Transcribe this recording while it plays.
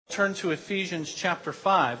Turn to Ephesians chapter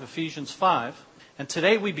 5, Ephesians 5. And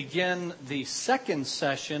today we begin the second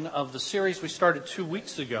session of the series we started 2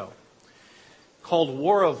 weeks ago called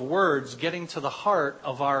War of Words, Getting to the Heart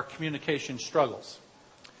of Our Communication Struggles.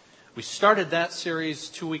 We started that series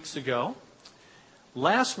 2 weeks ago.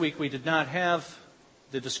 Last week we did not have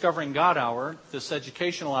the Discovering God Hour, this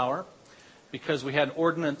educational hour, because we had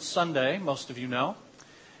Ordinance Sunday, most of you know.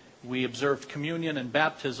 We observed communion and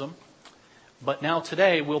baptism. But now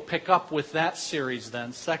today we'll pick up with that series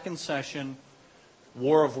then, second session,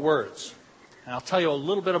 War of Words. And I'll tell you a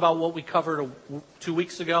little bit about what we covered 2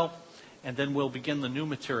 weeks ago, and then we'll begin the new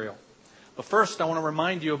material. But first I want to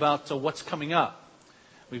remind you about what's coming up.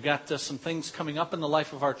 We've got some things coming up in the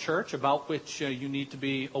life of our church about which you need to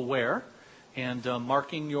be aware and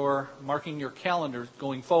marking your calendar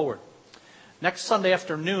going forward. Next Sunday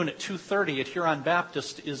afternoon at 2:30 at Huron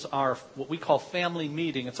Baptist is our what we call family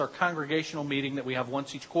meeting. It's our congregational meeting that we have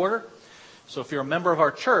once each quarter. So if you're a member of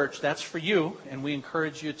our church, that's for you, and we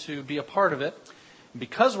encourage you to be a part of it.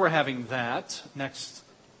 Because we're having that next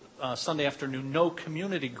Sunday afternoon, no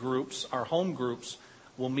community groups, our home groups,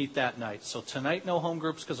 will meet that night. So tonight, no home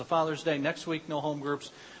groups because of Father's Day. Next week, no home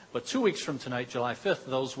groups. But 2 weeks from tonight, July 5th,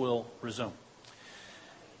 those will resume.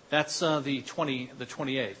 That's the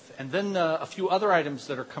 28th. And then a few other items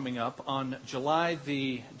that are coming up on July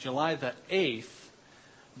the 8th.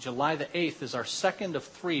 July the 8th is our second of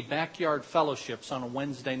 3 backyard fellowships on a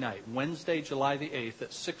Wednesday night. Wednesday, July the 8th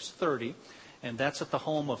at 6:30. And that's at the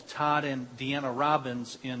home of Todd and Deanna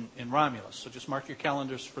Robbins in Romulus. So just mark your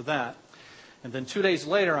calendars for that. And then 2 days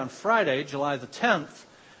later on Friday, July the 10th,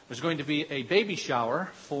 there's going to be a baby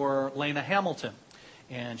shower for Lena Hamilton.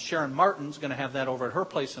 And Sharon Martin's going to have that over at her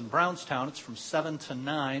place in Brownstown. It's from 7 to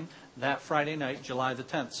 9 that Friday night, July the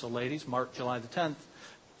 10th. So ladies, mark July the 10th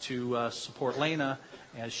to support Lena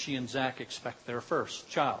as she and Zach expect their first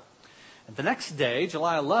child. And the next day,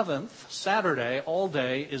 July 11th, Saturday, all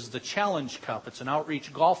day, is the Challenge Cup. It's an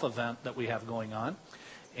outreach golf event that we have going on.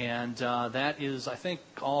 And that is, I think,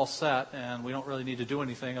 all set. And we don't really need to do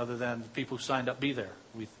anything other than the people who signed up be there,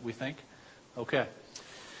 we think. Okay.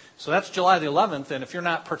 So that's July the 11th, and if you're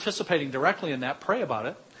not participating directly in that, pray about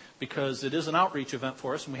it, because it is an outreach event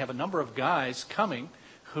for us, and we have a number of guys coming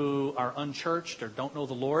who are unchurched or don't know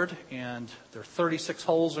the Lord, and their 36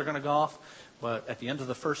 holes are going to golf, but at the end of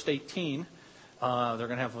the first 18, they're going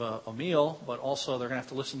to have a meal, but also they're going to have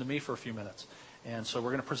to listen to me for a few minutes. And so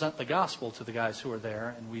we're going to present the gospel to the guys who are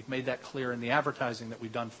there, and we've made that clear in the advertising that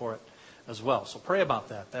we've done for it as well. So pray about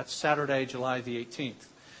that. That's Saturday, July the 18th.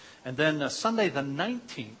 And then Sunday the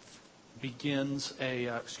 19th begins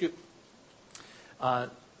the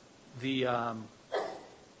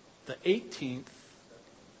 18th.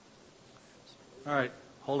 All right,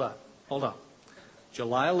 hold on.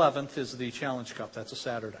 July 11th is the Challenge Cup. That's a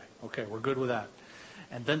Saturday. Okay, we're good with that.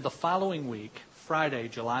 And then the following week, Friday,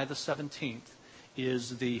 July the 17th,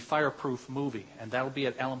 is the Fireproof movie, and that'll be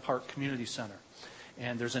at Allen Park Community Center.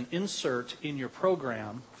 And there's an insert in your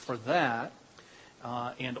program for that.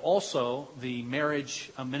 And also the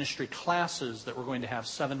marriage ministry classes that we're going to have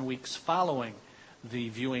 7 weeks following the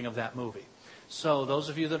viewing of that movie. So those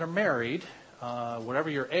of you that are married, whatever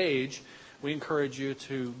your age, we encourage you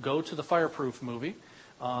to go to the Fireproof movie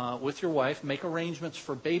with your wife. Make arrangements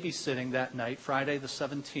for babysitting that night, Friday the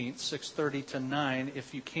 17th, 6:30 to 9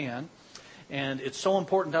 if you can. And it's so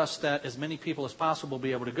important to us that as many people as possible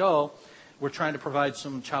be able to go. We're trying to provide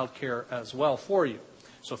some child care as well for you.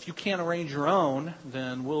 So if you can't arrange your own,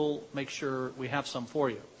 then we'll make sure we have some for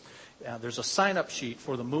you. There's a sign-up sheet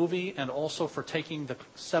for the movie and also for taking the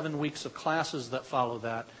 7 weeks of classes that follow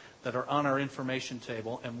that are on our information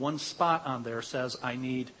table. And one spot on there says, I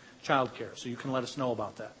need childcare. So you can let us know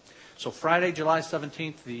about that. So Friday, July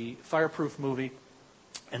 17th, the Fireproof movie.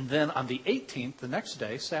 And then on the 18th, the next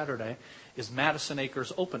day, Saturday, is Madison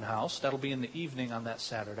Acres Open House. That'll be in the evening on that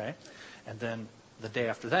Saturday. And then the day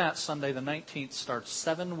after that, Sunday the 19th, starts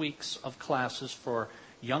 7 weeks of classes for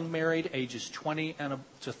young married, ages 20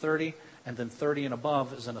 to 30, and then 30 and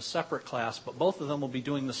above is in a separate class. But both of them will be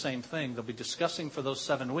doing the same thing. They'll be discussing for those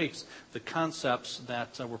 7 weeks the concepts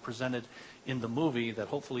that were presented in the movie that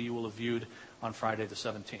hopefully you will have viewed on Friday the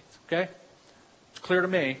 17th. Okay? It's clear to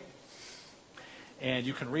me. And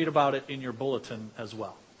you can read about it in your bulletin as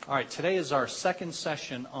well. All right, today is our second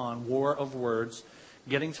session on War of Words,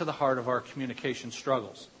 getting to the heart of our communication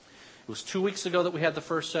struggles. It was 2 weeks ago that we had the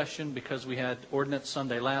first session because we had Ordinance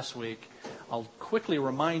Sunday last week. I'll quickly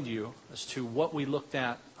remind you as to what we looked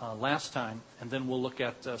at last time, and then we'll look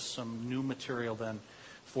at some new material then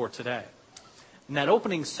for today. In that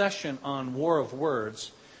opening session on War of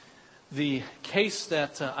Words, The case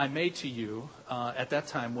that I made to you at that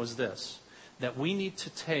time was this, that we need to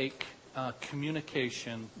take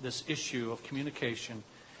communication, this issue of communication,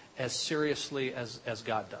 as seriously as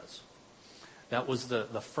God does. That was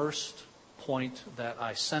the first point that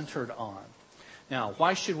I centered on. Now,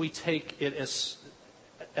 why should we take it as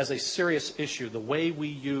a serious issue, the way we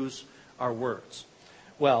use our words?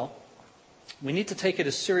 Well, we need to take it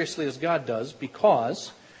as seriously as God does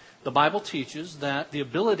because the Bible teaches that the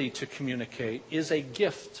ability to communicate is a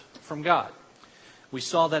gift from God. We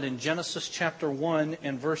saw that in Genesis chapter 1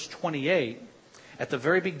 and verse 28. At the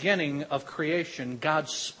very beginning of creation, God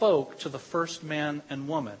spoke to the first man and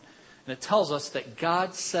woman. And it tells us that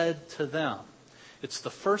God said to them. It's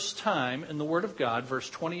the first time in the Word of God,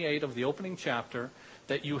 verse 28 of the opening chapter,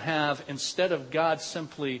 that you have, instead of God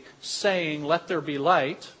simply saying, "Let there be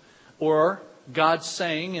light," or God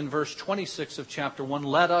saying in verse 26 of chapter 1,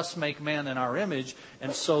 "Let us make man in our image,"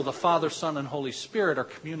 and so the Father, Son, and Holy Spirit are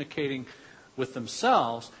communicating with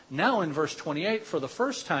themselves. Now in verse 28, for the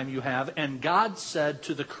first time you have, "And God said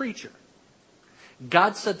to the creature."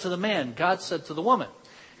 God said to the man, God said to the woman.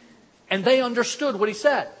 And they understood what He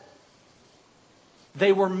said.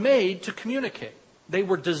 They were made to communicate. They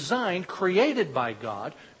were designed, created by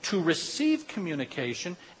God, to receive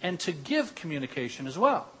communication and to give communication as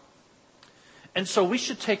well. And so we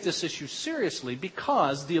should take this issue seriously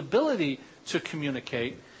because the ability to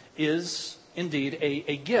communicate is indeed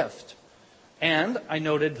a gift. And I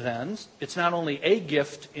noted then, it's not only a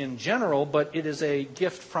gift in general, but it is a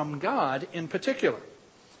gift from God in particular.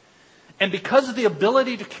 And because of the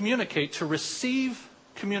ability to communicate, to receive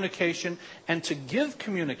communication, and to give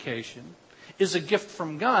communication is a gift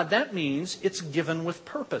from God, that means it's given with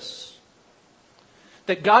purpose.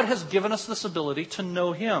 That God has given us this ability to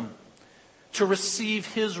know Him, to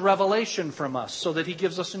receive His revelation from us, so that He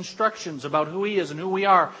gives us instructions about who He is and who we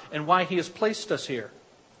are and why He has placed us here.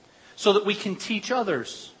 So that we can teach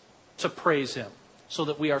others to praise Him, so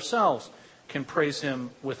that we ourselves can praise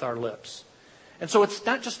Him with our lips. And so it's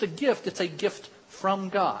not just a gift, it's a gift from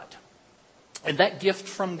God. And that gift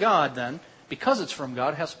from God then, because it's from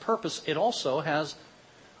God, has purpose. It also has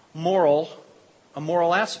a moral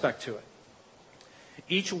aspect to it.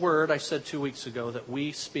 Each word, I said 2 weeks ago, that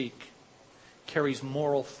we speak carries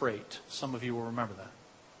moral freight. Some of you will remember that.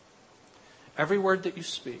 Every word that you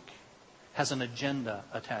speak has an agenda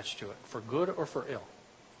attached to it, for good or for ill.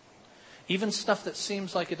 Even stuff that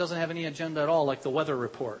seems like it doesn't have any agenda at all, like the weather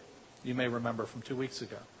report, you may remember from 2 weeks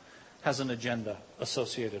ago, has an agenda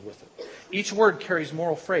associated with it. Each word carries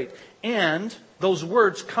moral freight. And those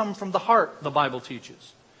words come from the heart, the Bible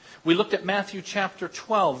teaches. We looked at Matthew chapter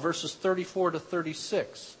 12, verses 34 to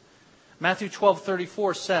 36. Matthew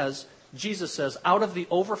 12:34 says, Jesus says, "Out of the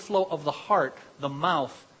overflow of the heart, the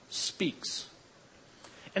mouth speaks."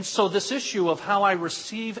 And so this issue of how I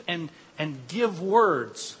receive and give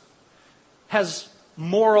words has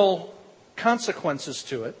moral consequences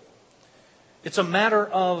to it. It's a matter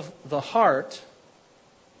of the heart.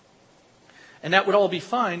 And that would all be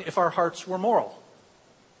fine if our hearts were moral.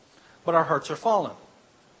 But our hearts are fallen.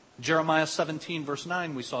 Jeremiah 17, verse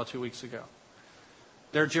 9, we saw 2 weeks ago.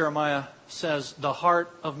 There Jeremiah says, "The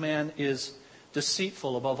heart of man is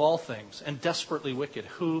deceitful above all things and desperately wicked.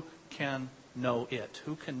 Who can know it?"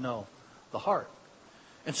 Who can know the heart?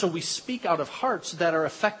 And so we speak out of hearts that are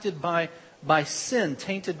affected by sin,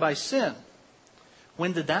 tainted by sin.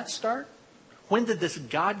 When did that start? When did this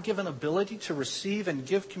God-given ability to receive and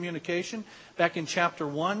give communication, back in chapter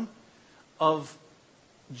 1 of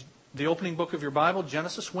the opening book of your Bible,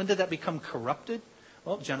 Genesis, when did that become corrupted?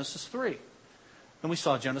 Well, Genesis 3. And we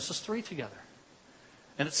saw Genesis 3 together.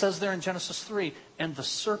 And it says there in Genesis 3, "And the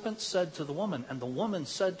serpent said to the woman, and the woman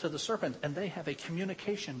said to the serpent," and they have a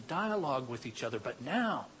communication, dialogue with each other. But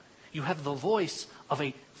now you have the voice of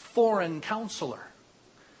a foreign counselor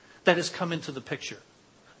that has come into the picture.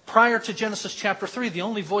 Prior to Genesis chapter 3, the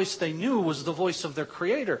only voice they knew was the voice of their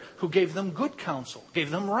Creator, who gave them good counsel,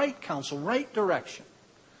 gave them right counsel, right direction.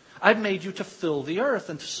 "I've made you to fill the earth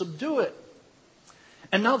and to subdue it."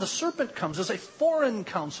 And now the serpent comes as a foreign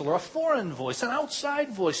counselor, a foreign voice, an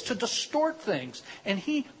outside voice to distort things. And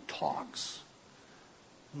he talks.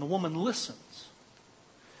 And the woman listens.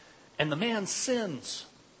 And the man sins,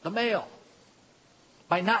 the male,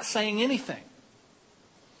 by not saying anything,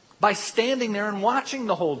 by standing there and watching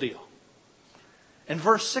the whole deal. And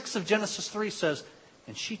verse 6 of Genesis 3 says,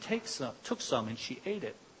 "And she took some and she ate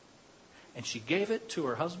it. And she gave it to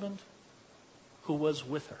her husband who was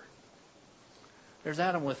with her." There's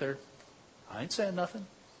Adam with her. I ain't saying nothing.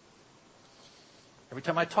 Every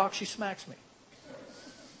time I talk, she smacks me.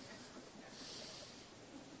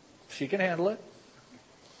 She can handle it.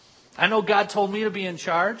 I know God told me to be in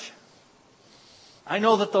charge. I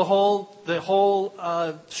know that the whole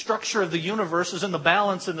structure of the universe is in the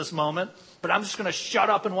balance in this moment, but I'm just going to shut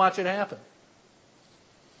up and watch it happen.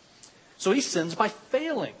 So he sins by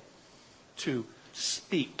failing to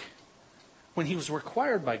speak when he was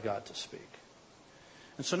required by God to speak.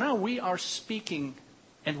 And so now we are speaking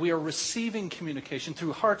and we are receiving communication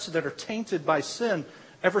through hearts that are tainted by sin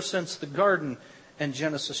ever since the garden and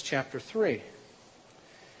Genesis chapter 3.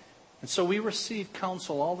 And so we receive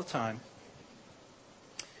counsel all the time.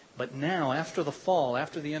 But now, after the fall,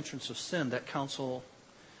 after the entrance of sin, that counsel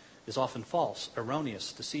is often false,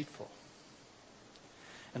 erroneous, deceitful.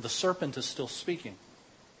 And the serpent is still speaking.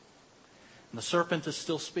 And the serpent is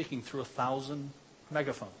still speaking through 1,000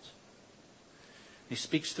 megaphones. He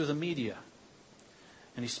speaks through the media.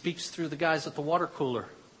 And he speaks through the guys at the water cooler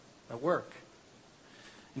at work.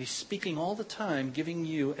 And he's speaking all the time, giving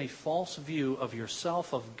you a false view of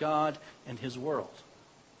yourself, of God, and his world.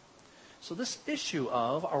 So this issue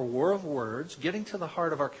of our war of words, getting to the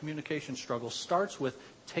heart of our communication struggle, starts with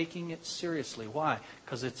taking it seriously. Why?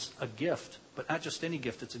 Because it's a gift. But not just any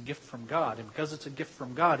gift, it's a gift from God. And because it's a gift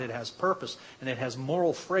from God, it has purpose and it has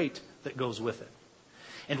moral freight that goes with it.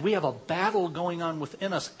 And we have a battle going on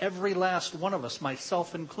within us, every last one of us,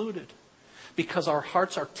 myself included. Because our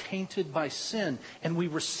hearts are tainted by sin and we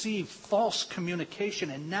receive false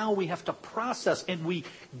communication. And now we have to process and we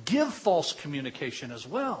give false communication as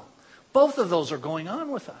well. Both of those are going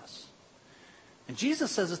on with us. And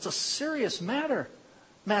Jesus says it's a serious matter,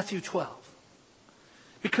 Matthew 12.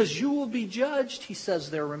 Because you will be judged, he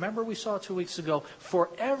says there, remember we saw 2 weeks ago, for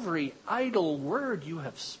every idle word you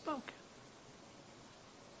have spoken.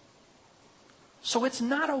 So it's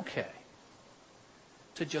not okay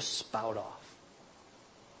to just spout off.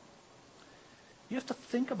 You have to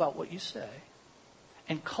think about what you say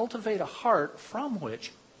and cultivate a heart from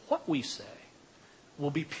which what we say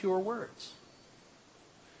will be pure words.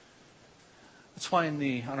 That's why on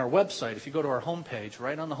our website, if you go to our homepage,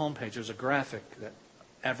 right on the homepage, there's a graphic that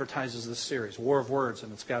advertises this series, War of Words,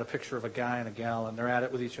 and it's got a picture of a guy and a gal, and they're at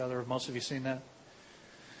it with each other. Have most of you seen that?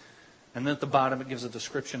 And then at the bottom, it gives a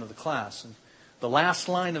description of the class. And the last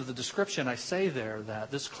line of the description, I say there that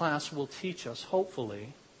this class will teach us,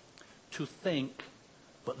 hopefully, to think,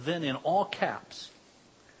 but then in all caps,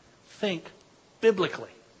 think biblically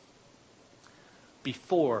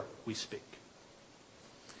before we speak.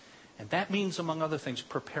 And that means, among other things,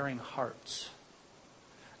 preparing hearts,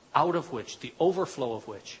 out of which, the overflow of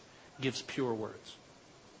which, gives pure words.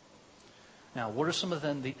 Now, what are some of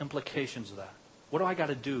then the implications of that? What do I got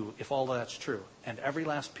to do if all of that's true? And every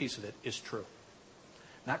last piece of it is true.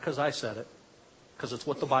 Not because I said it, because it's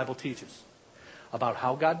what the Bible teaches. About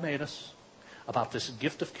how God made us, about this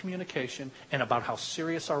gift of communication, and about how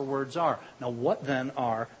serious our words are. Now, what then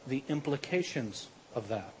are the implications of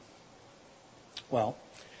that? Well,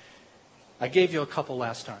 I gave you a couple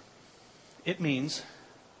last time. It means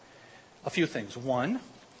a few things. One,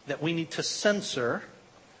 that we need to censor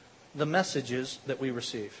the messages that we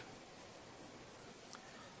receive.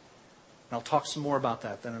 And I'll talk some more about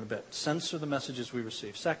that then in a bit. Censor the messages we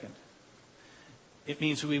receive. Second, it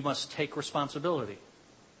means we must take responsibility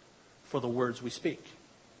for the words we speak.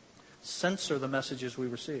 Censor the messages we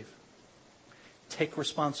receive. Take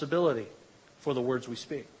responsibility for the words we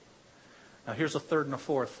speak. Now here's a third and a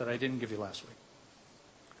fourth that I didn't give you last week,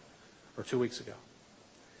 or 2 weeks ago.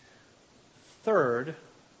 Third,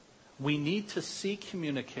 we need to see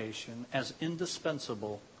communication as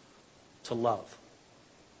indispensable to love.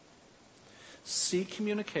 See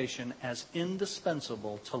communication as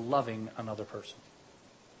indispensable to loving another person.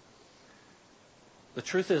 The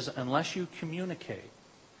truth is, unless you communicate,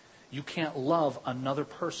 you can't love another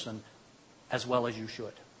person as well as you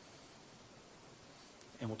should.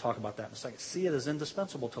 And we'll talk about that in a second. See it as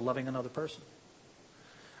indispensable to loving another person.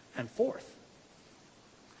 And fourth,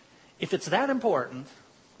 if it's that important,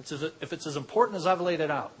 if it's as important as I've laid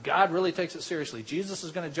it out, God really takes it seriously. Jesus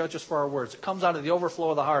is going to judge us for our words. It comes out of the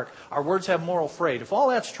overflow of the heart. Our words have moral freight. If all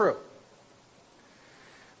that's true,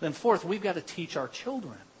 then fourth, we've got to teach our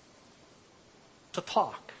children to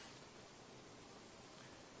talk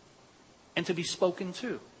and to be spoken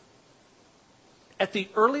to. At the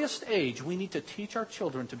earliest age, we need to teach our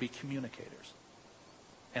children to be communicators.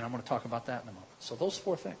 And I'm going to talk about that in a moment. So those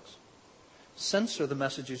four things. Censor the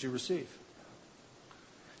messages you receive.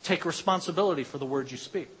 Take responsibility for the words you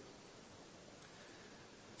speak.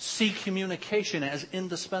 See communication as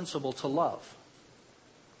indispensable to love.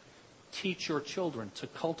 Teach your children to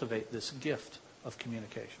cultivate this gift of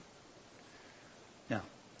communication. Now,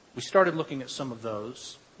 we started looking at some of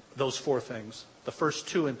those four things. The first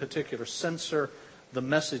two in particular, censor the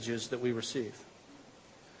messages that we receive.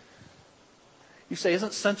 You say,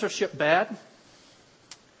 isn't censorship bad?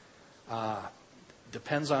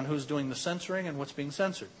 Depends on who's doing the censoring and what's being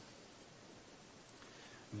censored.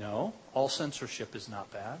 No, all censorship is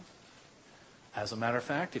not bad. As a matter of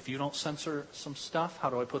fact, if you don't censor some stuff, how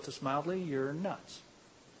do I put this mildly? You're nuts.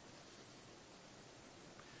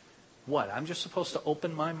 What? I'm just supposed to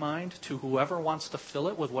open my mind to whoever wants to fill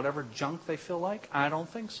it with whatever junk they feel like? I don't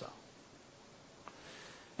think so.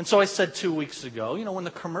 And so I said 2 weeks ago, when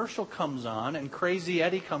the commercial comes on and Crazy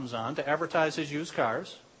Eddie comes on to advertise his used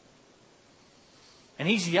cars, and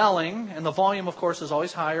he's yelling, and the volume, of course, is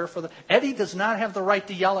always higher for the... Eddie does not have the right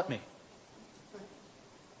to yell at me.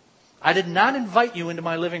 I did not invite you into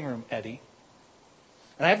my living room, Eddie.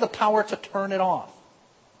 And I have the power to turn it off.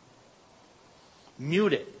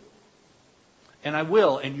 Mute it. And I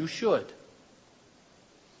will, and you should.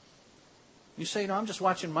 You say, I'm just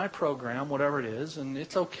watching my program, whatever it is, and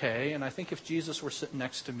it's okay. And I think if Jesus were sitting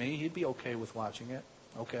next to me, he'd be okay with watching it.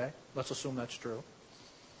 Okay, let's assume that's true.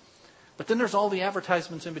 But then there's all the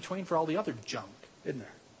advertisements in between for all the other junk, isn't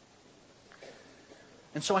there?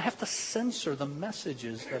 And so I have to censor the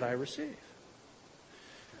messages that I receive.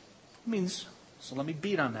 It means, so let me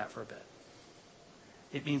beat on that for a bit.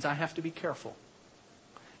 It means I have to be careful.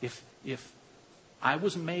 If I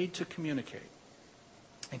was made to communicate,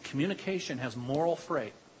 and communication has moral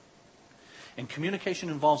freight, and communication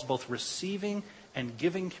involves both receiving and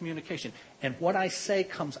giving communication, and what I say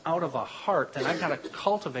comes out of a heart, then I've got to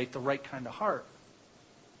cultivate the right kind of heart.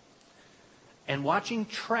 And watching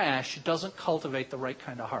trash doesn't cultivate the right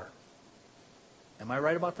kind of heart. Am I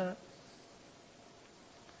right about that?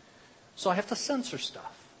 So I have to censor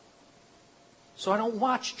stuff. So I don't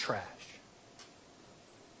watch trash.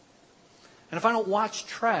 And if I don't watch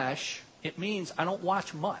trash, it means I don't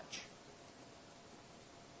watch much.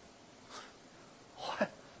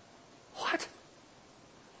 What?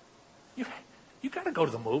 You got to go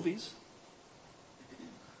to the movies.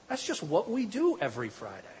 That's just what we do every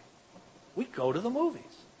Friday. We go to the movies.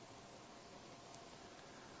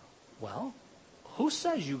 Well, who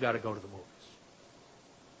says you got to go to the movies?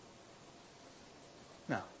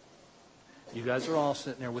 Now, you guys are all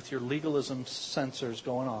sitting there with your legalism sensors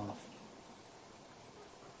going off.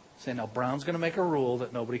 Saying, now Brown's going to make a rule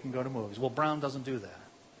that nobody can go to movies. Well, Brown doesn't do that.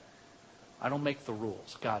 I don't make the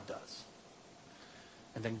rules. God does.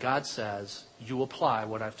 And then God says, you apply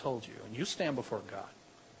what I've told you. And you stand before God.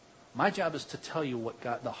 My job is to tell you what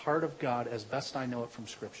God, the heart of God as best I know it from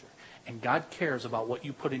Scripture. And God cares about what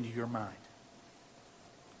you put into your mind.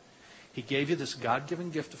 He gave you this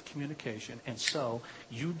God-given gift of communication. And so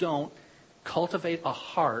you don't cultivate a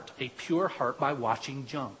heart, a pure heart, by watching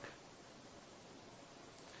junk.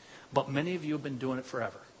 But many of you have been doing it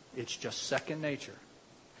forever. It's just second nature.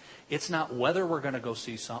 It's not whether we're going to go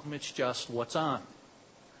see something. It's just what's on.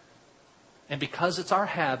 And because it's our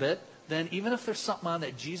habit, then even if there's something on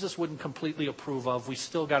that Jesus wouldn't completely approve of, we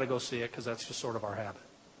still got to go see it because that's just sort of our habit.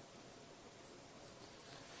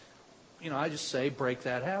 I just say break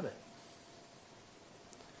that habit.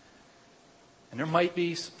 And there might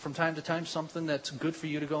be, from time to time, something that's good for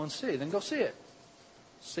you to go and see. Then go see it.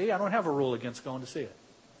 See, I don't have a rule against going to see it.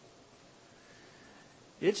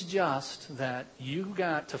 It's just that you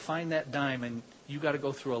got to find that diamond, you got to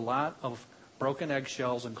go through a lot of broken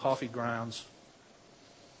eggshells and coffee grounds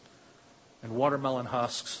and watermelon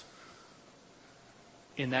husks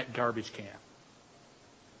in that garbage can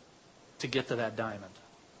to get to that diamond.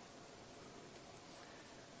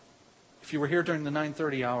 If you were here during the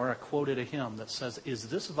 9:30 hour, I quoted a hymn that says, "Is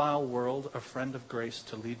this vile world a friend of grace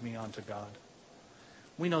to lead me on to God?"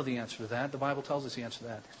 We know the answer to that. The Bible tells us the answer to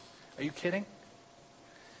that. Are you kidding?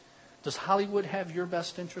 Does Hollywood have your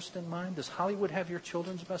best interest in mind? Does Hollywood have your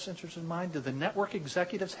children's best interest in mind? Do the network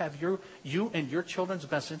executives have you and your children's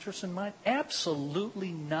best interest in mind?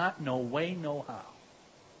 Absolutely not. No way, no how.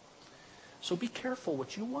 So be careful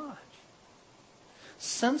what you watch.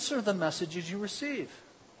 Censor the messages you receive.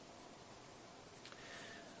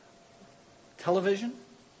 Television,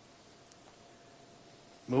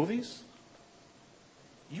 movies,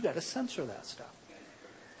 you got to censor that stuff.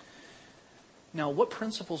 Now, what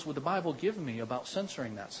principles would the Bible give me about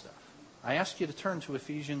censoring that stuff? I ask you to turn to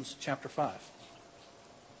Ephesians chapter 5.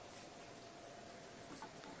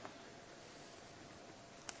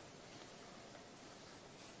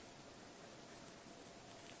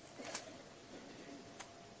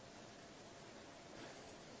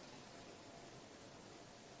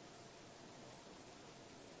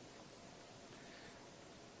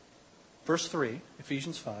 Verse 3,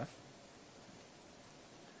 Ephesians 5.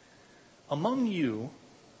 Among you,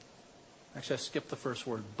 actually I skipped the first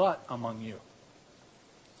word, but among you.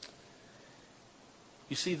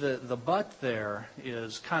 You see, the but there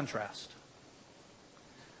is contrast.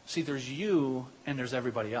 See, there's you and there's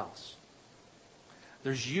everybody else.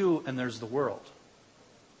 There's you and there's the world.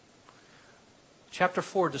 Chapter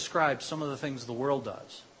 4 describes some of the things the world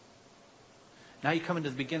does. Now you come into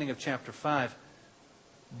the beginning of chapter 5.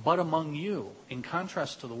 But among you, in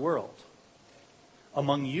contrast to the world,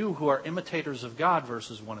 among you who are imitators of God,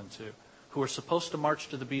 verses 1 and 2, who are supposed to march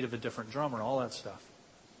to the beat of a different drummer, all that stuff.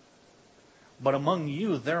 But among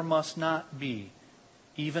you there must not be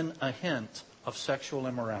even a hint of sexual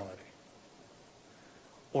immorality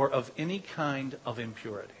or of any kind of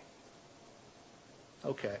impurity.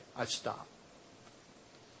 Okay, I stop.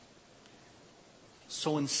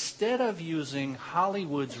 So instead of using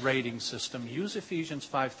Hollywood's rating system, use Ephesians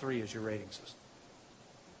 5:3 as your rating system.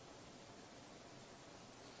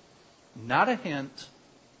 Not a hint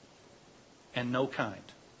and no kind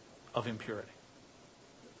of impurity.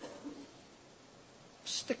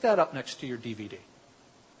 Stick that up next to your DVD.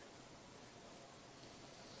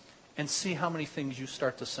 And see how many things you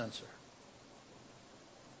start to censor.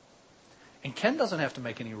 And Ken doesn't have to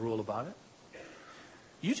make any rule about it.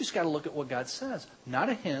 You just got to look at what God says. Not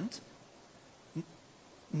a hint,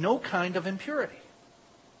 no kind of impurity.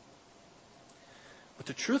 But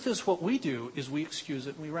the truth is, what we do is we excuse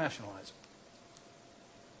it and we rationalize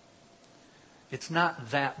it. It's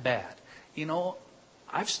not that bad. You know,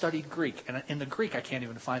 I've studied Greek, and in the Greek I can't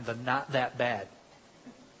even find the not that bad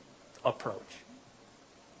approach.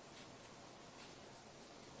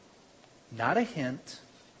 Not a hint,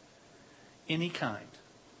 any kind.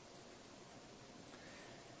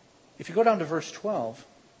 If you go down to verse 12,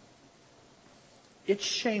 it's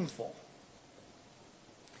shameful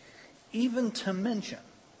even to mention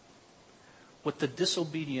what the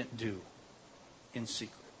disobedient do in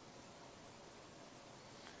secret.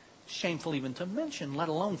 Shameful even to mention, let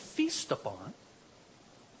alone feast upon,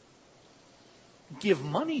 give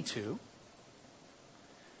money to,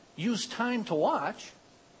 use time to watch.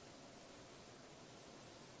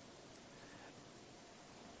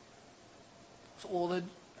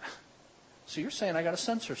 So you're saying I got to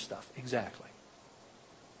censor stuff. Exactly.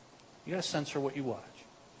 You got to censor what you watch.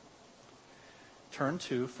 Turn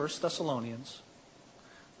to 1 Thessalonians.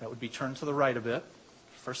 That would be turned to the right a bit.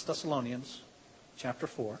 1 Thessalonians chapter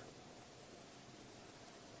 4.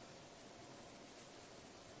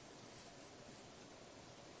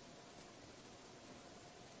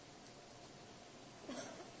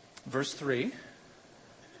 Verse 3.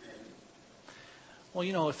 Well,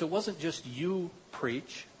 you know, if it wasn't just you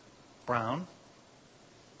preach, Brown,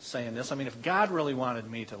 saying this, I mean, if God really wanted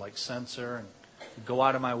me to censor and go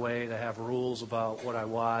out of my way to have rules about what I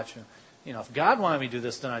watch, and, you know, if God wanted me to do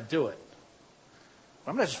this, then I'd do it.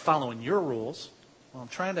 But I'm not just following your rules. Well, I'm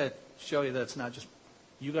trying to show you that it's not just,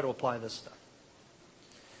 you got to apply this stuff.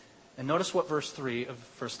 And notice what verse 3 of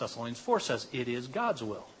 1 Thessalonians 4 says. It is God's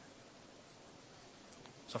will.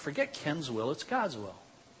 So forget Ken's will, it's God's will.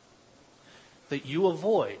 That you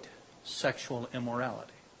avoid sexual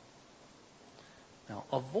immorality. Now,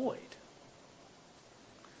 avoid.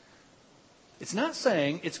 It's not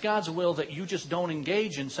saying it's God's will that you just don't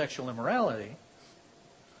engage in sexual immorality.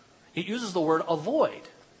 It uses the word avoid.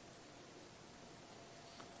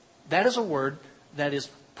 That is a word that is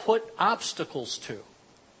put obstacles to.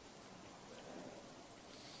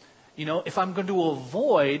 You know, if I'm going to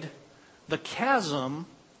avoid the chasm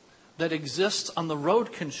that exists on the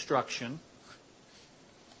road construction,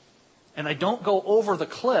 and I don't go over the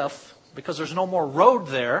cliff because there's no more road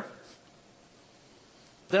there,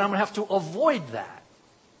 then I'm going to have to avoid that.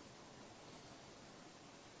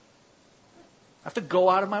 I have to go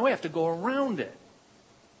out of my way. I have to go around it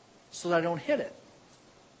so that I don't hit it.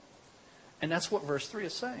 And that's what verse 3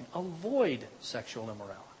 is saying. Avoid sexual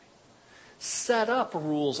immorality. Set up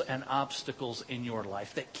rules and obstacles in your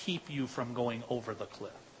life that keep you from going over the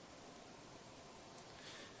cliff.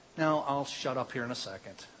 Now, I'll shut up here in a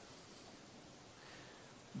second.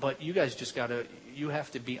 But you guys you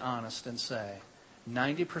have to be honest and say,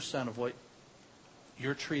 90% of what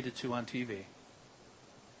you're treated to on TV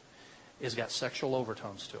has got sexual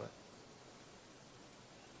overtones to it.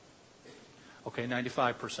 Okay,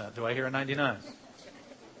 95%. Do I hear a 99?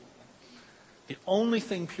 The only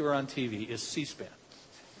thing pure on TV is C-SPAN.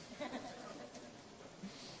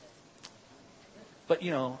 But,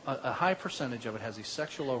 you know, a high percentage of it has these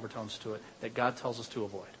sexual overtones to it that God tells us to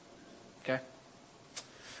avoid. Okay?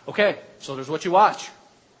 Okay, so there's what you watch.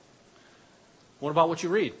 What about what you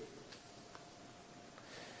read?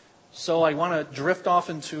 So I want to drift off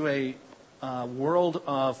into a world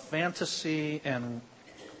of fantasy and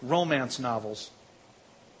romance novels.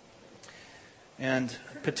 And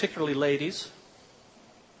particularly ladies,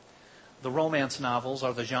 the romance novels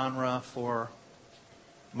are the genre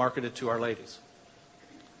marketed to our ladies.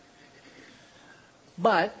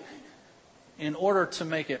 But in order to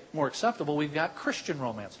make it more acceptable, we've got Christian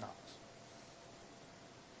romance novels.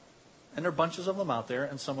 And there are bunches of them out there,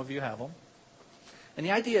 and some of you have them. And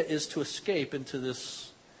the idea is to escape into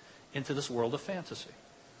this world of fantasy.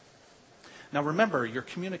 Now remember, your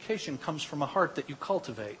communication comes from a heart that you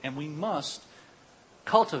cultivate, and we must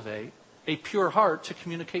cultivate a pure heart to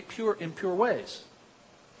communicate in pure ways.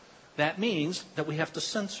 That means that we have to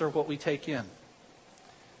censor what we take in.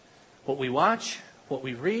 What we watch, what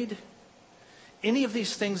we read, any of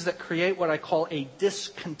these things that create what I call a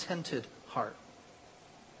discontented heart.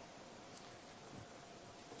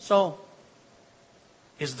 So,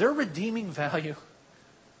 is there redeeming value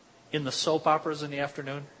in the soap operas in the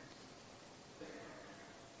afternoon?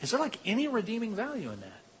 Is there like any redeeming value in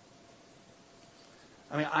that?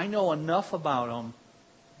 I mean, I know enough about them.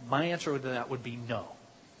 My answer to that would be no.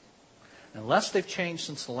 Unless they've changed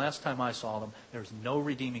since the last time I saw them, there's no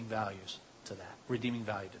redeeming value to that.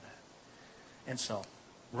 And so,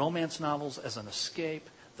 romance novels as an escape,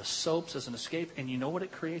 the soaps as an escape, and you know what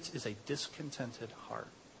it creates is a discontented heart.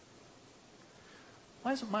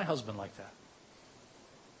 Why isn't my husband like that?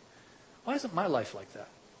 Why isn't my life like that?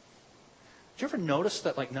 Did you ever notice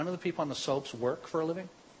that like none of the people on the soaps work for a living?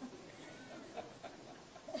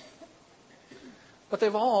 But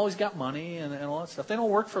they've all always got money and all that stuff. They don't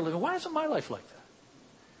work for a living. Why isn't my life like that?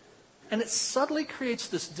 And it subtly creates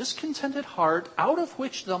this discontented heart out of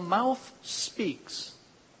which the mouth speaks.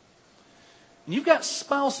 And you've got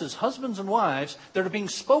spouses, husbands and wives, that are being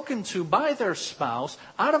spoken to by their spouse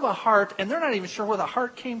out of a heart, and they're not even sure where the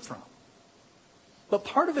heart came from. But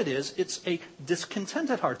part of it is, it's a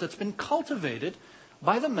discontented heart that's been cultivated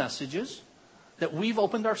by the messages that we've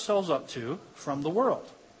opened ourselves up to from the world.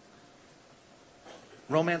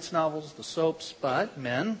 Romance novels, the soaps, but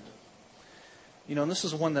men, and this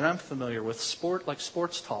is one that I'm familiar with,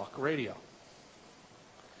 sports talk, radio.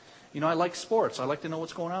 I like sports. I like to know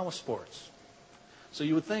what's going on with sports. So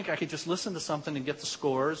you would think I could just listen to something and get the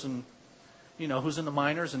scores and, who's in the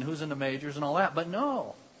minors and who's in the majors and all that. But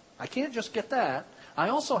no, I can't just get that. I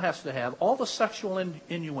also have to have all the sexual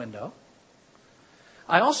innuendo.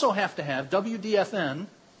 I also have to have WDFN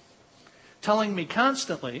telling me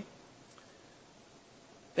constantly.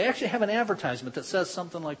 They actually have an advertisement that says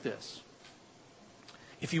something like this.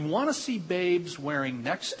 If you want to see babes wearing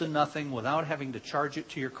next to nothing without having to charge it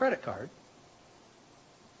to your credit card,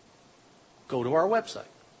 go to our website.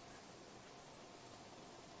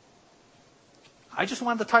 I just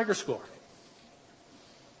wanted the Tiger score.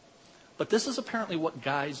 But this is apparently what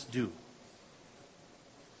guys do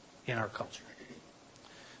in our culture.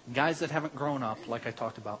 Guys that haven't grown up, like I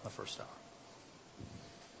talked about in the first hour.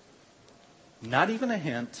 Not even a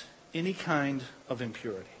hint, any kind of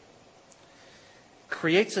impurity.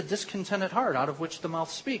 Creates a discontented heart out of which the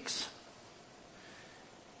mouth speaks.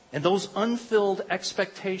 And those unfilled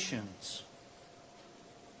expectations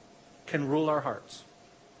can rule our hearts.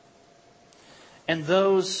 And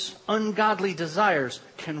those ungodly desires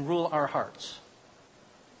can rule our hearts.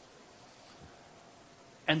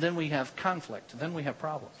 And then we have conflict. Then we have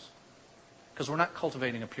problems. Because we're not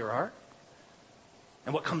cultivating a pure heart.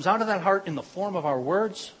 And what comes out of that heart in the form of our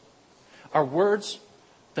words are words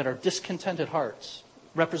that are discontented hearts,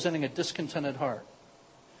 representing a discontented heart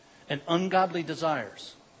and ungodly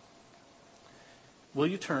desires. Will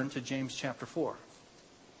you turn to James chapter 4?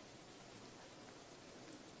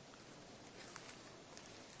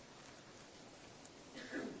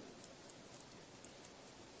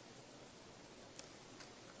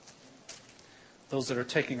 Those that are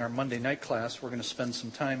taking our Monday night class, we're going to spend some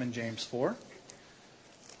time in James 4.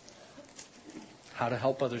 How to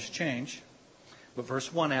help others change. But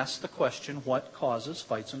verse 1 asks the question, what causes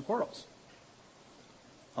fights and quarrels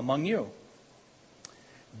among you?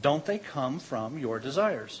 Don't they come from your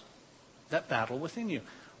desires that battle within you?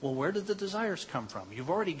 Well, where did the desires come from? You've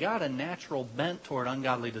already got a natural bent toward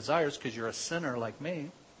ungodly desires because you're a sinner like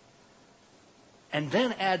me. And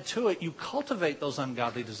then add to it, you cultivate those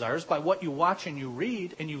ungodly desires by what you watch and you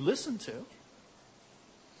read and you listen to.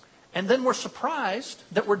 And then we're surprised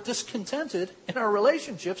that we're discontented in our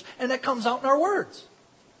relationships, and that comes out in our words.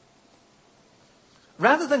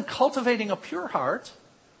 Rather than cultivating a pure heart,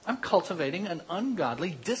 I'm cultivating an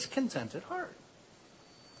ungodly, discontented heart.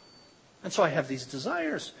 And so I have these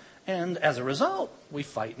desires, and as a result, we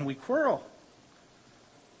fight and we quarrel.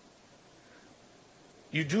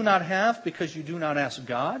 You do not have because you do not ask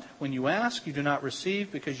God. When you ask, you do not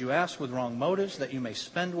receive because you ask with wrong motives, that you may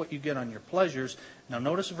spend what you get on your pleasures. Now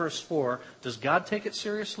notice verse 4. Does God take it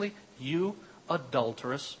seriously? You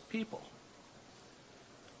adulterous people.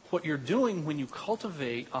 What you're doing when you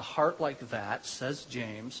cultivate a heart like that, says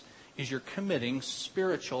James, is you're committing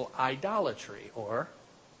spiritual idolatry, or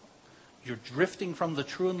you're drifting from the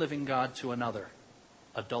true and living God to another,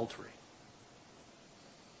 adultery.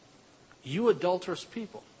 You adulterous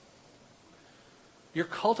people, you're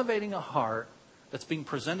cultivating a heart that's being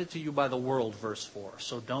presented to you by the world, verse 4.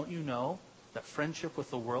 So don't you know that friendship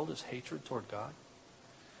with the world is hatred toward God?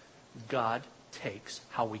 God takes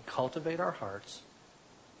how we cultivate our hearts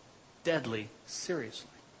deadly seriously.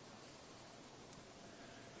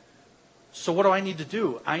 So what do I need to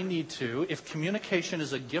do? I need to, if communication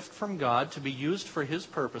is a gift from God to be used for His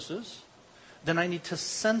purposes, then I need to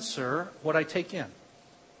censor what I take in.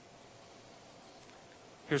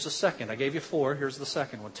 Here's the second. I gave you 4. Here's the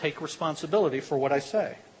second one. Take responsibility for what I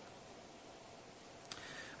say.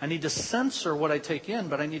 I need to censor what I take in,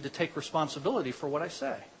 but I need to take responsibility for what I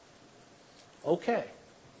say. Okay.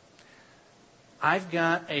 I've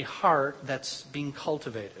got a heart that's being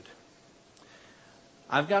cultivated.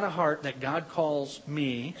 I've got a heart that God calls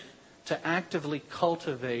me to actively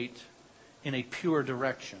cultivate in a pure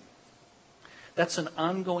direction. That's an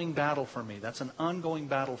ongoing battle for me. That's an ongoing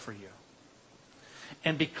battle for you.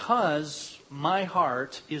 And because my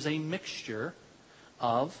heart is a mixture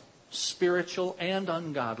of spiritual and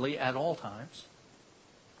ungodly at all times,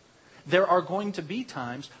 there are going to be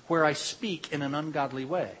times where I speak in an ungodly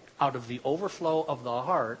way. Out of the overflow of the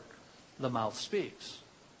heart, the mouth speaks.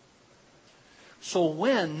 So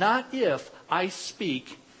when, not if, I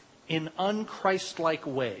speak in unchristlike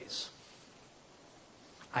ways,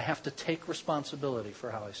 I have to take responsibility for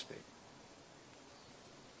how I speak.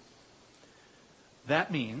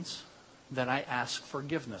 That means that I ask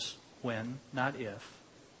forgiveness when, not if,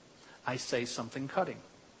 I say something cutting.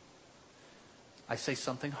 I say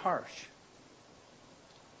something harsh.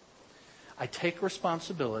 I take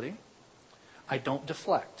responsibility. I don't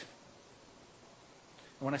deflect.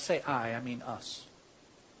 And when I say I mean us.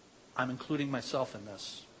 I'm including myself in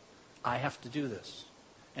this. I have to do this.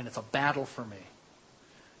 And it's a battle for me.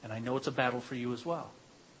 And I know it's a battle for you as well.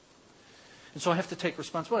 And so I have to take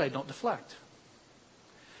responsibility. I don't deflect.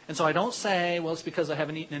 And so I don't say, well, it's because I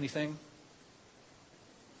haven't eaten anything.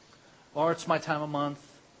 Or it's my time of month.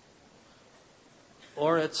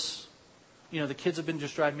 Or it's, the kids have been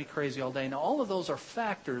just driving me crazy all day. Now, all of those are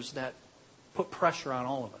factors that put pressure on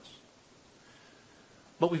all of us.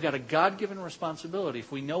 But we've got a God-given responsibility.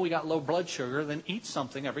 If we know we got low blood sugar, then eat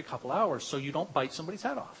something every couple hours so you don't bite somebody's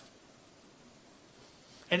head off.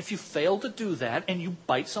 And if you fail to do that and you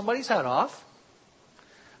bite somebody's head off,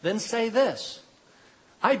 then say this: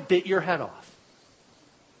 I bit your head off.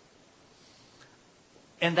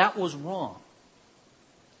 And that was wrong.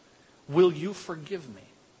 Will you forgive me?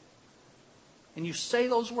 And you say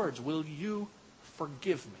those words, will you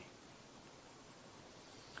forgive me?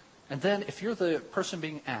 And then if you're the person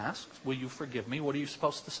being asked, will you forgive me? What are you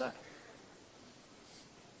supposed to say?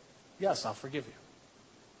 Yes, I'll forgive you.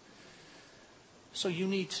 So you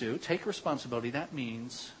need to take responsibility. That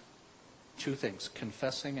means 2 things: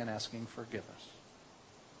 confessing and asking forgiveness.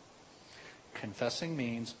 Confessing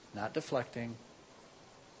means not deflecting.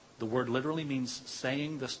 The word literally means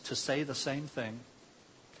saying this, to say the same thing.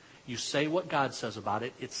 You say what God says about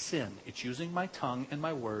it. It's sin. It's using my tongue and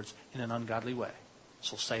my words in an ungodly way.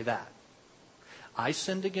 So say that. I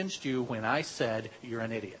sinned against you when I said you're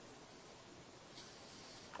an idiot.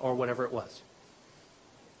 Or whatever it was.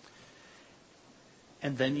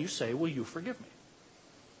 And then you say, will you forgive me?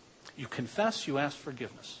 You confess, you ask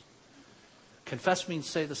forgiveness. Confess means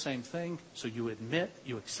say the same thing. So you admit,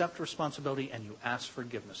 you accept responsibility, and you ask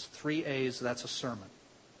forgiveness. 3 A's, that's a sermon.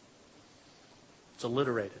 It's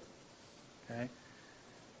alliterated. Okay?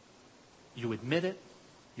 You admit it,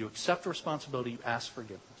 you accept responsibility, you ask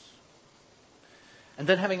forgiveness. And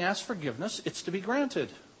then having asked forgiveness, it's to be granted.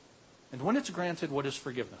 And when it's granted, what is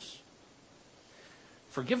forgiveness?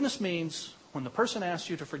 Forgiveness means when the person asks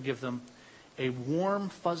you to forgive them, a warm,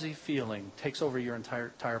 fuzzy feeling takes over your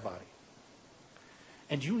entire body.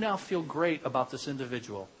 And you now feel great about this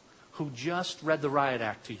individual who just read the riot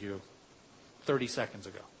act to you 30 seconds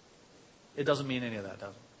ago. It doesn't mean any of that,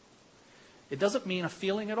 does it? It doesn't mean a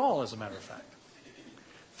feeling at all, as a matter of fact.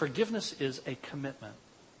 Forgiveness is a commitment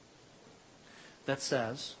that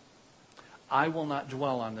says, I will not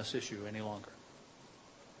dwell on this issue any longer.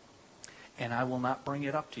 And I will not bring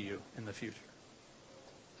it up to you in the future.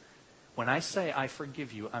 When I say I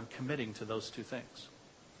forgive you, I'm committing to those 2 things.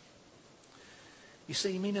 You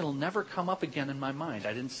say, you mean it'll never come up again in my mind?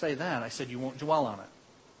 I didn't say that. I said you won't dwell on it.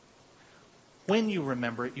 When you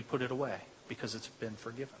remember it, you put it away because it's been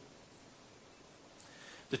forgiven.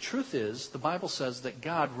 The truth is, the Bible says that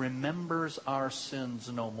God remembers our sins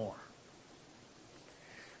no more.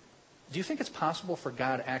 Do you think it's possible for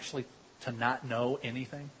God actually to not know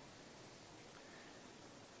anything?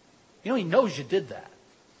 You know, He knows you did that.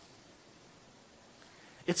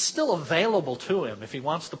 It's still available to Him if He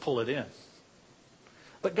wants to pull it in.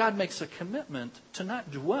 But God makes a commitment to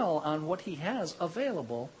not dwell on what He has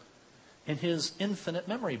available in His infinite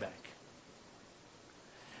memory bank.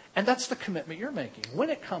 And that's the commitment you're making. When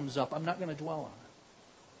it comes up, I'm not going to dwell on it.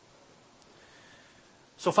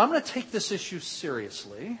 So if I'm going to take this issue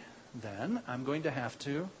seriously, then I'm going to have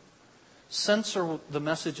to censor the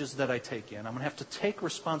messages that I take in. I'm going to have to take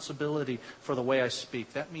responsibility for the way I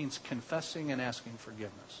speak. That means confessing and asking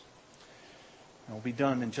forgiveness. And we'll be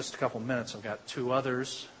done in just a couple minutes. I've got 2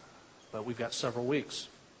 others, but we've got several weeks.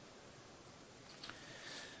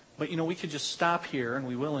 But, you know, we could just stop here, and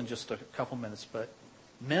we will in just a couple minutes, but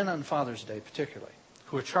men on Father's Day particularly,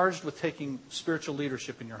 who are charged with taking spiritual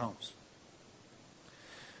leadership in your homes.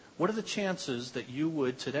 What are the chances that you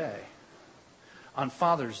would today, on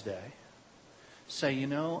Father's Day, say, you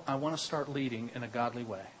know, I want to start leading in a godly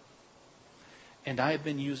way. And I have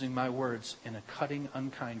been using my words in a cutting,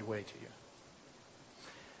 unkind way to you.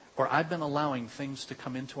 Or I've been allowing things to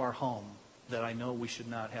come into our home that I know we should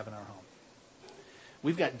not have in our home.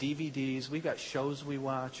 We've got DVDs, we've got shows we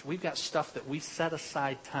watch, we've got stuff that we set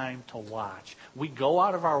aside time to watch. We go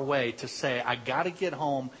out of our way to say, I got to get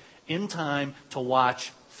home in time to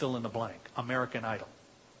watch fill in the blank, American Idol.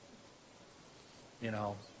 You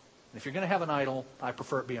know, if you're going to have an idol, I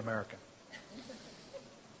prefer it be American.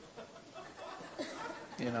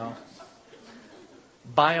 You know,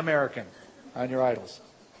 buy American on your idols.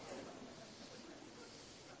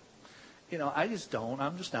 You know,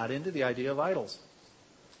 I'm just not into the idea of idols.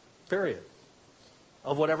 Period.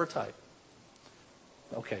 Of whatever type.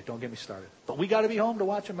 Okay, don't get me started. But we got to be home to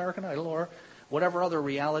watch American Idol or whatever other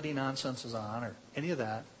reality nonsense is on or any of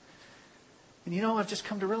that. And you know, I've just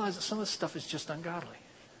come to realize that some of this stuff is just ungodly.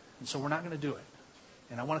 And so we're not going to do it.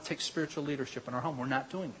 And I want to take spiritual leadership in our home. We're not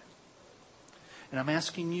doing it. And I'm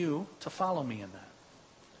asking you to follow me in that.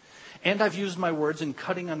 And I've used my words in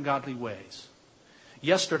cutting ungodly ways.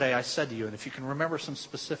 Yesterday I said to you, and if you can remember some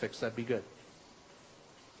specifics, that'd be good.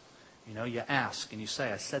 You know, you ask and you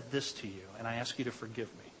say, I said this to you, and I ask you to forgive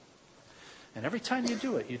me. And every time you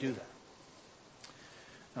do it, you do that.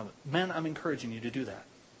 Now, men, I'm encouraging you to do that.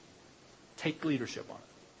 Take leadership on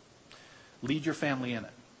it. Lead your family in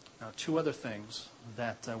it. Now, 2 other things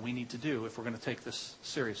that we need to do if we're going to take this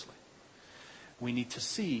seriously. We need to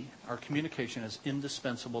see our communication as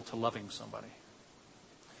indispensable to loving somebody.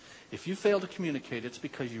 If you fail to communicate, it's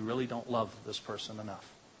because you really don't love this person enough.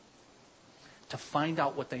 To find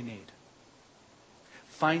out what they need.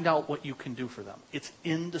 Find out what you can do for them. It's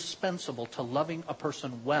indispensable to loving a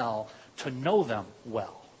person well, to know them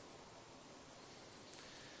well.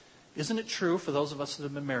 Isn't it true for those of us that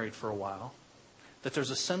have been married for a while that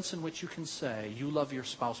there's a sense in which you can say you love your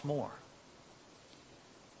spouse more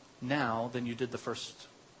now than you did the first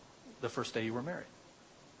day you were married?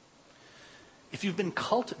 If you've been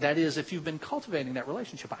cultivating that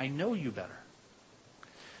relationship, I know you better.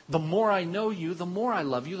 The more I know you, the more I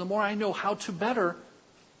love you, the more I know how to better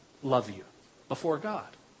love you before God.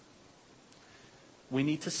 We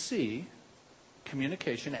need to see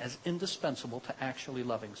communication as indispensable to actually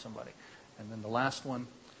loving somebody. And then the last one,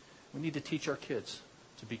 we need to teach our kids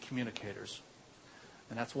to be communicators.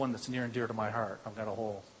 And that's one that's near and dear to my heart. I've got a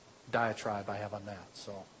whole diatribe I have on that.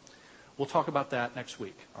 So we'll talk about that next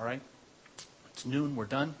week, all right? It's noon, we're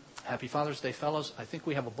done. Happy Father's Day, fellows. I think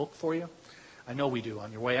we have a book for you. I know we do.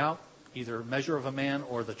 On your way out, either Measure of a Man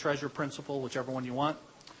or The Treasure Principle, whichever one you want.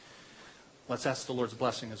 Let's ask the Lord's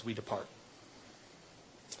blessing as we depart.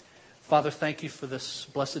 Father, thank you for this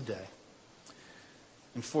blessed day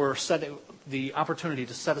and for the opportunity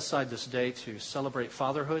to set aside this day to celebrate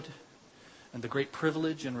fatherhood and the great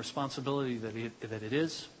privilege and responsibility that it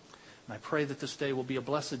is. And I pray that this day will be a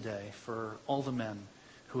blessed day for all the men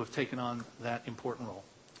who have taken on that important role.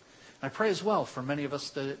 I pray as well for many of us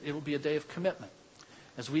that it will be a day of commitment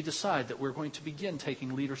as we decide that we're going to begin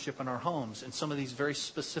taking leadership in our homes in some of these very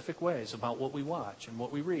specific ways about what we watch and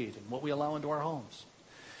what we read and what we allow into our homes.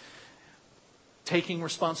 Taking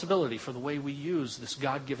responsibility for the way we use this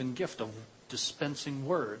God-given gift of dispensing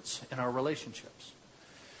words in our relationships.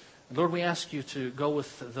 And Lord, we ask you to go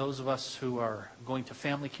with those of us who are going to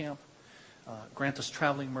family camp. Grant us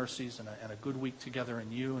traveling mercies and a good week together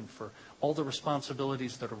in you. And for all the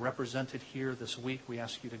responsibilities that are represented here this week, we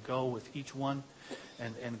ask you to go with each one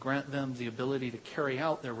and grant them the ability to carry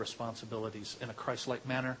out their responsibilities in a Christ-like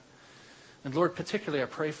manner. And Lord, particularly I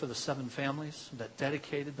pray for the 7 families that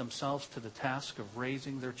dedicated themselves to the task of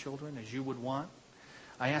raising their children as you would want.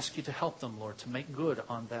 I ask you to help them, Lord, to make good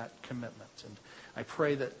on that commitment. And I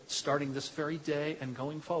pray that starting this very day and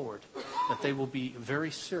going forward, that they will be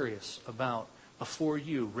very serious about, before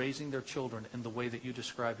you, raising their children in the way that you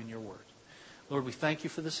describe in your word. Lord, we thank you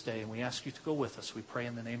for this day, and we ask you to go with us. We pray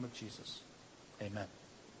in the name of Jesus. Amen.